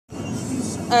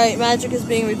Alright, magic is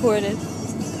being recorded.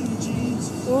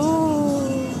 Ooh.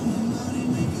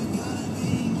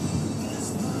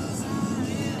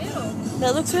 Ew.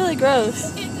 That looks really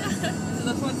gross. It does.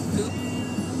 Look what poop.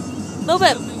 Little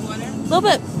bit. Water. Little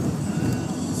bit.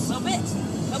 Little bit.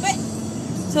 Little bit.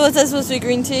 So what's that supposed to be,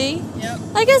 green tea? Yep.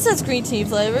 I guess that's green tea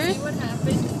flavored. See what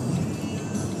happened?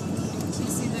 Do you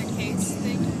see the case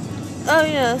thing? Oh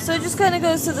yeah, so it just kind of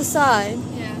goes to the side.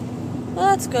 Yeah. Well,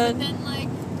 that's good. But then, like,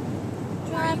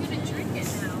 how are you going to drink it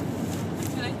now?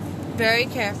 Very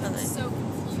carefully. I'm so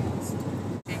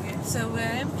confused. So we're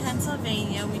in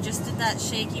Pennsylvania. We just did that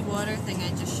shaky water thing I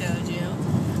just showed you.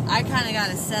 I kind of got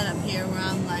a setup here where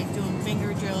I'm like doing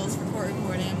finger drills for court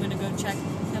recording. I'm going to go check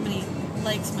how many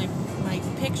likes my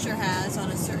picture has on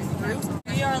a certain group.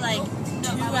 We are like 2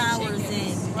 hours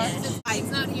in.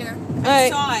 It's not here. I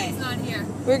saw it. It's not here.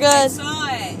 We're I good. saw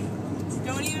it.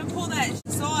 Don't even pull that. I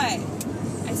saw it.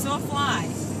 I saw a fly.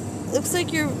 Looks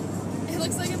like you're. It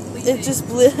looks like it's bleeding. It just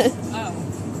blew. Oh,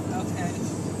 okay.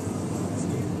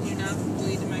 You're not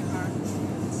bleeding my car?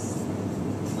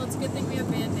 Well, it's a good thing we have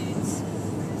Band-Aids.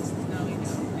 No, we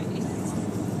don't.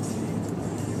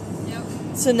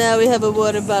 Yep. So now we have a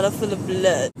water bottle full of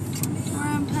blood.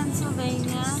 We're in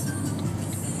Pennsylvania.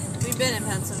 We've been in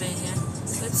Pennsylvania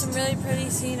with some really pretty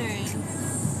scenery.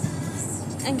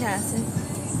 And Cassie.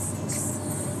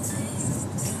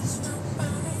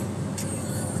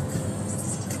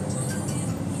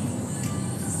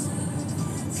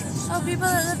 Oh, people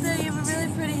that live there, you have a really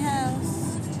pretty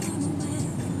house.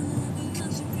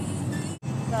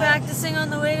 Practicing on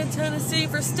the way to Tennessee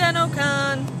for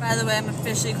StenoCon. By the way, I'm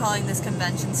officially calling this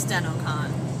convention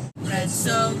StenoCon. Red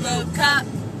Solo Cup,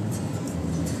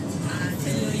 I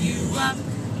fill you up.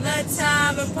 Let's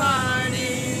have a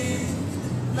party.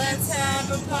 Let's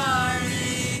have a party.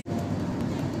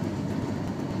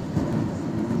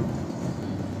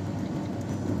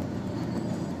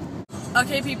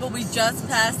 Okay, people, we just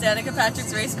passed Danica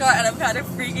Patrick's race car, and I'm kind of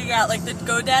freaking out. Like, the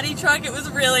GoDaddy truck, it was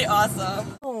really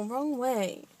awesome. Oh, wrong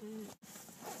way.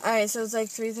 Alright, so it's like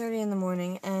 3:30 in the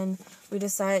morning, and we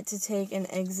decided to take an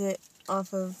exit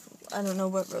off of, I don't know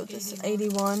what road this is,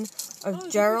 81 of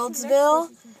Geraldsville,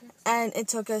 and it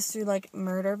took us through, like,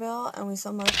 Murderville, and we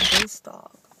saw, like, a ghost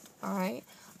dog. Alright?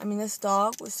 I mean, this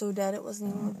dog was so dead it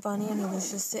wasn't even funny, and he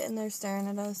was just sitting there staring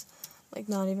at us, like,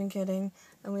 not even kidding.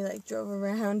 And we, like, drove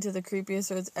around to the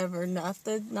creepiest roads ever, not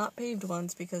paved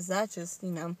ones, because that just, you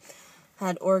know,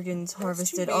 had organs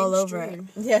harvested all over it.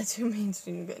 Yeah, too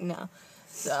mainstream. No.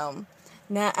 So,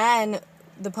 now, and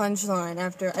the punchline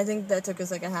after, I think that took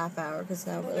us like a half hour, because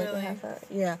now we're like a half hour.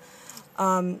 Yeah.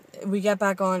 We get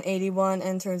back on 81,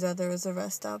 and turns out there was a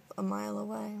rest stop a mile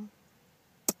away.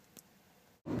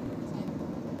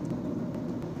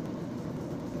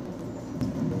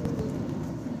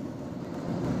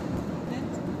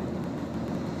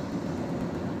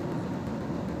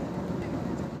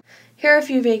 Here are a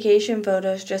few vacation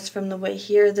photos just from the way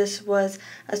here. This was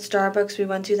a Starbucks we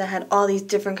went to that had all these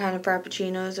different kind of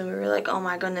frappuccinos, and we were like, oh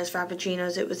my goodness,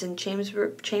 frappuccinos. It was in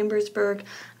Chambersburg.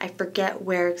 I forget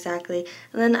where exactly.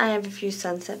 And then I have a few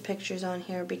sunset pictures on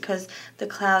here because the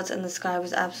clouds and the sky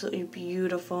was absolutely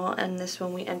beautiful. And this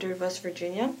one we entered West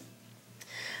Virginia.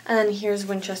 And then here's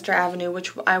Winchester Avenue,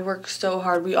 which I worked so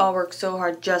hard. We all worked so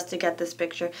hard just to get this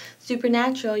picture.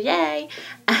 Supernatural, yay!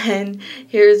 And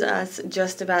here's us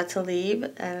just about to leave.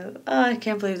 Oh, I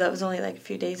can't believe that was only like a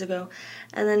few days ago.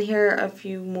 And then here are a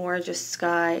few more just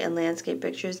sky and landscape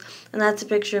pictures. And that's a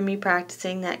picture of me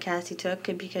practicing that Cassie took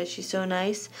because she's so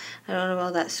nice. I don't know what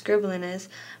all that scribbling is.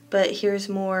 But here's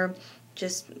more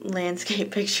just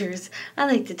landscape pictures. I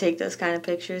like to take those kind of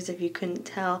pictures if you couldn't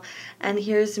tell. And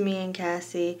here's me and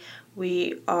Cassie.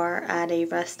 We are at a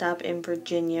rest stop in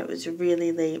Virginia. It was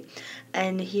really late.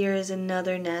 And here's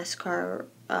another NASCAR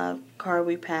car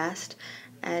we passed.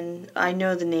 And I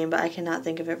know the name, but I cannot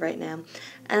think of it right now.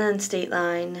 And then State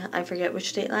Line. I forget which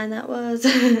state line that was.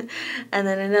 And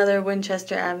then another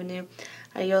Winchester Avenue.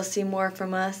 You'll see more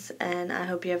from us, and I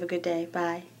hope you have a good day.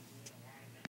 Bye.